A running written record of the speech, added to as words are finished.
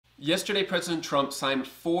Yesterday, President Trump signed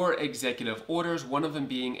 4 executive orders, one of them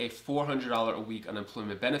being a $400 a week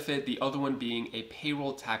unemployment benefit, the other one being a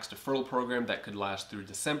payroll tax deferral program that could last through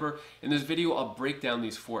December. In this video, I'll break down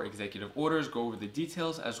these 4 executive orders, go over the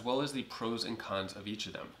details, as well as the pros and cons of each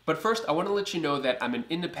of them. But first, I want to let you know that I'm an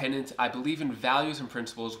independent. I believe in values and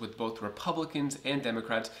principles with both Republicans and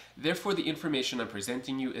Democrats. Therefore, the information I'm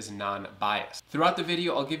presenting you is non-biased. Throughout the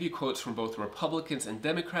video, I'll give you quotes from both Republicans and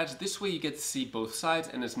Democrats. This way, you get to see both sides,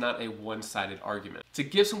 and it's not a one-sided argument. To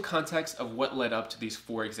give some context of what led up to these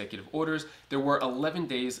 4 executive orders, there were 11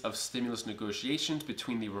 days of stimulus negotiations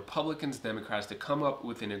between the Republicans and Democrats to come up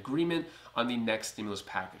with an agreement on the next stimulus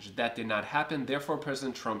package. That did not happen, therefore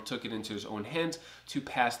President Trump took it into his own hands to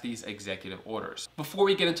pass these executive orders. Before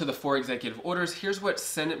we get into the 4 executive orders, here's what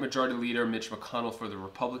Senate Majority Leader Mitch McConnell for the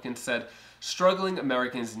Republicans said. Struggling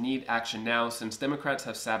Americans need action now since Democrats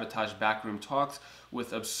have sabotaged backroom talks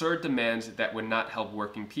with absurd demands that would not help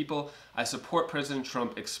working people. I support President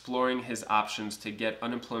Trump exploring his options to get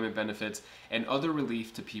unemployment benefits and other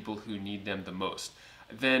relief to people who need them the most.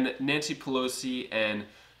 Then Nancy Pelosi and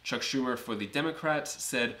Chuck Schumer for the Democrats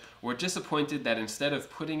said, "We're disappointed that instead of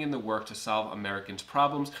putting in the work to solve Americans'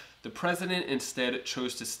 problems, the president instead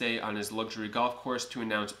chose to stay on his luxury golf course to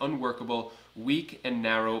announce unworkable, weak and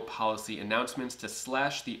narrow policy announcements to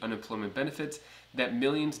slash the unemployment benefits that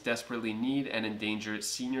millions desperately need and endanger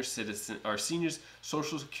seniors'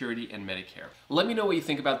 Social Security and Medicare." Let me know what you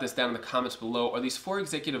think about this down in the comments below. Are these 4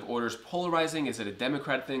 executive orders polarizing? Is it a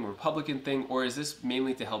Democrat thing, Republican thing, or is this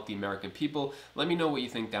mainly to help the American people? Let me know what you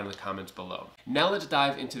think down in the comments below. Now let's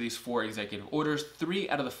dive into these 4 executive orders. 3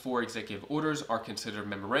 out of the 4 executive orders are considered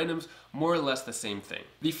memorandums, more or less the same thing.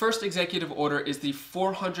 The first executive order is the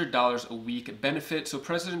 $400 a week benefit. So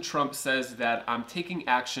President Trump says that I'm taking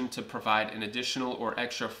action to provide an additional or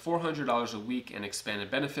extra $400 a week in expanded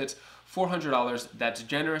benefits. $400, that's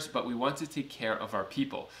generous, but we want to take care of our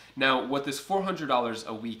people. Now, what this $400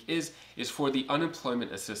 a week is for the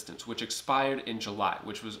unemployment assistance, which expired in July,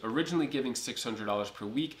 which was originally giving $600 per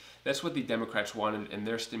week. That's what the Democrats wanted in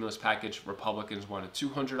their stimulus package. Republicans wanted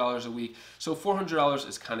 $200 a week. So $400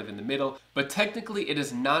 is kind of in the middle, but technically it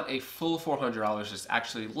is not a full $400, it's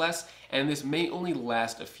actually less, and this may only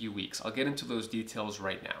last a few weeks. I'll get into those details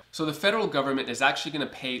right now. So the federal government is actually going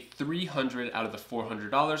to pay $300 out of the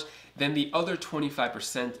 $400. Then the other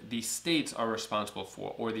 25% the states are responsible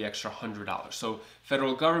for, or the extra $100. So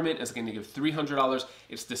federal government is going to give $300.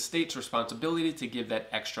 It's the state's responsibility to give that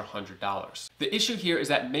extra $100. The issue here is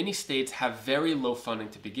that many states have very low funding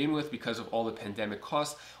to begin with because of all the pandemic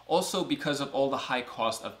costs. Also because of all the high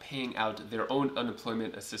cost of paying out their own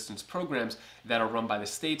unemployment assistance programs that are run by the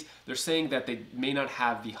state, they're saying that they may not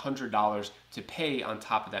have the $100 to pay on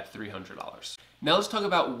top of that $300. Now let's talk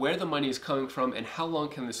about where the money is coming from and how long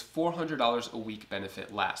can this $400 a week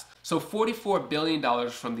benefit last. So $44 billion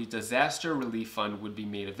from the Disaster Relief Fund would be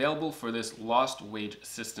made available for this lost wage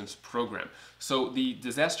assistance program. So the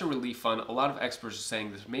Disaster Relief Fund, a lot of experts are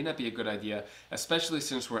saying this may not be a good idea, especially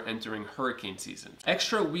since we're entering hurricane season.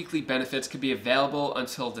 Extra weekly benefits could be available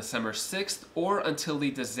until December 6th or until the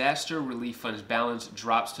Disaster Relief Fund's balance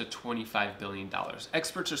drops to $25 billion.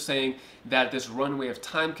 Experts are saying that this runway of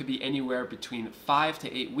time could be anywhere between 5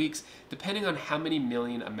 to 8 weeks, depending on how many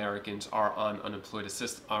million Americans are on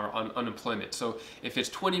unemployment. So if it's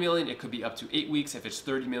 20 million, it could be up to 8 weeks. If it's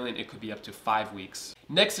 30 million, it could be up to 5 weeks.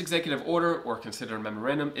 Next executive order, or considered a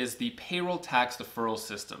memorandum, is the payroll tax deferral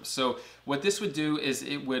system. So what this would do is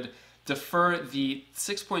it would defer the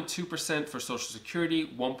 6.2% for Social Security,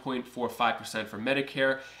 1.45% for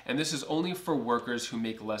Medicare, and this is only for workers who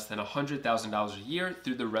make less than $100,000 a year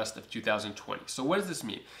through the rest of 2020. So what does this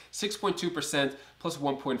mean? 6.2% plus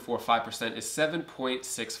 1.45% is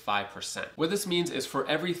 7.65%. What this means is for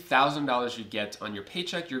every $1,000 you get on your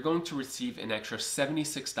paycheck, you're going to receive an extra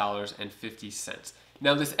 $76.50.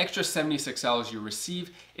 Now this extra $76 you receive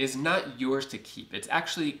is not yours to keep. It's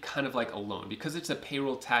actually kind of like a loan. Because it's a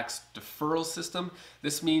payroll tax deferral system,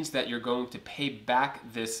 this means that you're going to pay back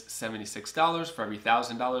this $76 for every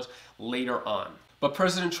 $1,000 later on. But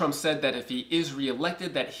President Trump said that if he is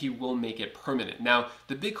reelected, that he will make it permanent. Now,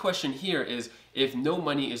 the big question here is, if no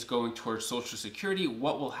money is going towards Social Security,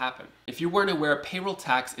 what will happen? If you weren't aware, payroll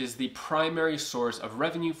tax is the primary source of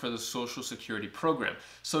revenue for the Social Security program.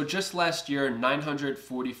 So just last year,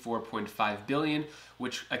 $944.5 billion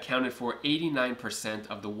which accounted for 89%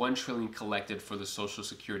 of the $1 trillion collected for the Social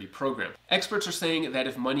Security program. Experts are saying that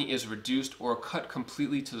if money is reduced or cut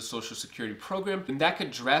completely to the Social Security program, then that could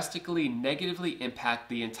drastically negatively impact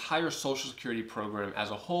the entire Social Security program as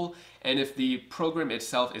a whole. And if the program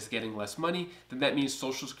itself is getting less money, then that means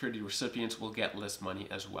Social Security recipients will get less money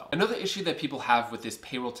as well. Another issue that people have with this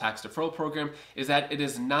payroll tax deferral program is that it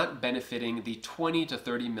is not benefiting the 20 to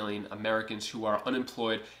 30 million Americans who are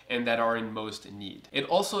unemployed and that are in most need. It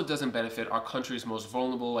also doesn't benefit our country's most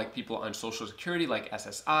vulnerable, like people on Social Security, like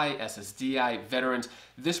SSI, SSDI, veterans.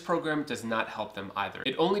 This program does not help them either.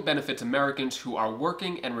 It only benefits Americans who are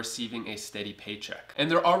working and receiving a steady paycheck. And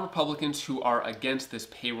there are Republicans who are against this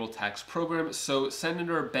payroll tax program. So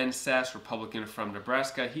Senator Ben Sasse, Republican from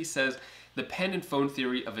Nebraska, he says the pen and phone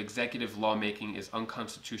theory of executive lawmaking is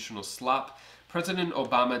unconstitutional slop. President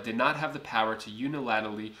Obama did not have the power to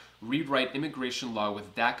unilaterally rewrite immigration law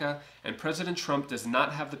with DACA, and President Trump does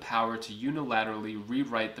not have the power to unilaterally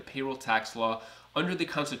rewrite the payroll tax law. Under the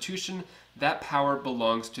Constitution, that power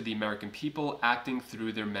belongs to the American people acting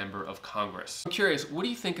through their member of Congress. I'm curious, what do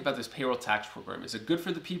you think about this payroll tax program? Is it good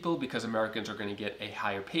for the people because Americans are going to get a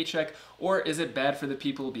higher paycheck, or is it bad for the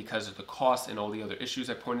people because of the cost and all the other issues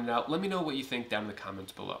I pointed out? Let me know what you think down in the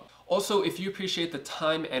comments below. Also, if you appreciate the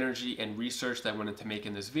time, energy, and research that I wanted to make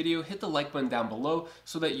in this video, hit the like button down below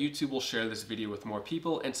so that YouTube will share this video with more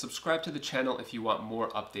people, and subscribe to the channel if you want more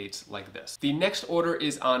updates like this. The next order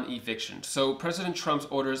is on eviction. So President Trump's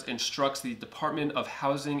orders instructs the Department of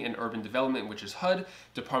Housing and Urban Development, which is HUD,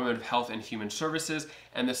 Department of Health and Human Services,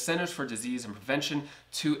 and the Centers for Disease and Prevention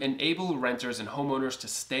to enable renters and homeowners to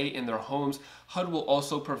stay in their homes. HUD will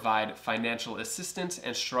also provide financial assistance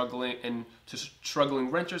to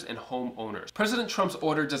struggling renters and homeowners. President Trump's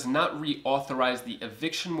order does not reauthorize the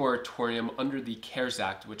eviction moratorium under the CARES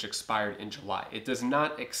Act, which expired in July. It does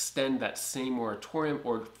not extend that same moratorium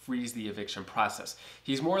or freeze the eviction process.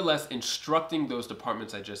 He's more or less instructing those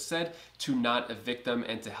departments I just said to not evict them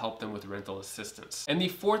and to help them with rental assistance. And the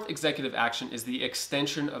fourth executive action is the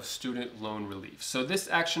extension of student loan relief. So this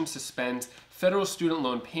action suspends federal student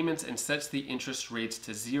loan payments and sets the interest rates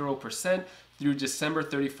to 0% through December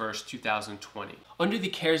 31st, 2020. Under the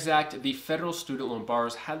CARES Act, the federal student loan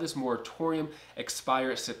borrowers had this moratorium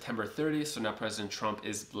expire September 30th, so now President Trump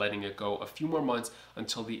is letting it go a few more months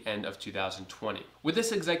until the end of 2020. With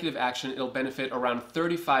this executive action, it'll benefit around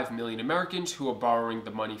 35 million Americans who are borrowing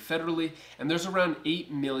the money federally, and there's around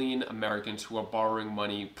 8 million Americans who are borrowing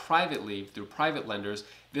money privately through private lenders.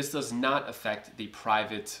 This does not affect the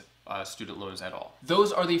private student loans at all.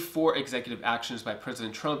 Those are the four executive actions by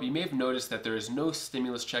President Trump. You may have noticed that there is no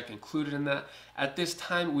stimulus check included in that. At this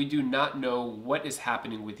time, we do not know what is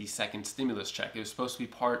happening with the second stimulus check. It was supposed to be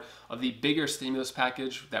part of the bigger stimulus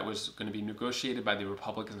package that was going to be negotiated by the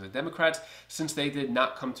Republicans and Democrats. Since they did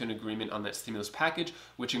not come to an agreement on that stimulus package,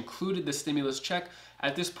 which included the stimulus check,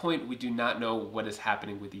 at this point, we do not know what is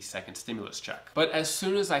happening with the second stimulus check. But as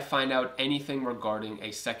soon as I find out anything regarding a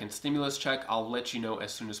second stimulus check, I'll let you know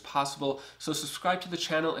as soon as possible. So subscribe to the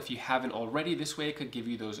channel if you haven't already. This way I could give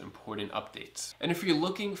you those important updates. And if you're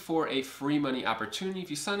looking for a free money opportunity, if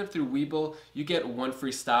you sign up through Webull, you get one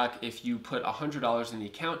free stock. If you put $100 in the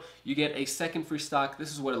account, you get a second free stock.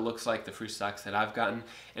 This is what it looks like, the free stocks that I've gotten.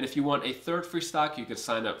 And if you want a third free stock, you could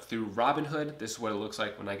sign up through Robinhood. This is what it looks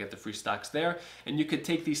like when I get the free stocks there. And you could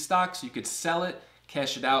take these stocks, you could sell it,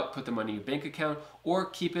 cash it out, put the money in your bank account, or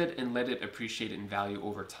keep it and let it appreciate in value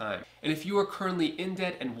over time. And if you are currently in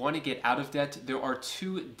debt and want to get out of debt, there are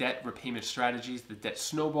two debt repayment strategies, the debt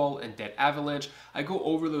snowball and debt avalanche. I go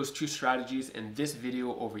over those two strategies in this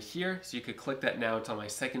video over here, so you could click that now. It's on my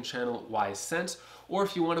second channel, Wise Sense. Or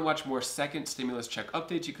if you want to watch more second stimulus check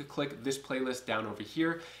updates, you could click this playlist down over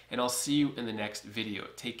here, and I'll see you in the next video.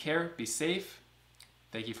 Take care, be safe.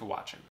 Thank you for watching.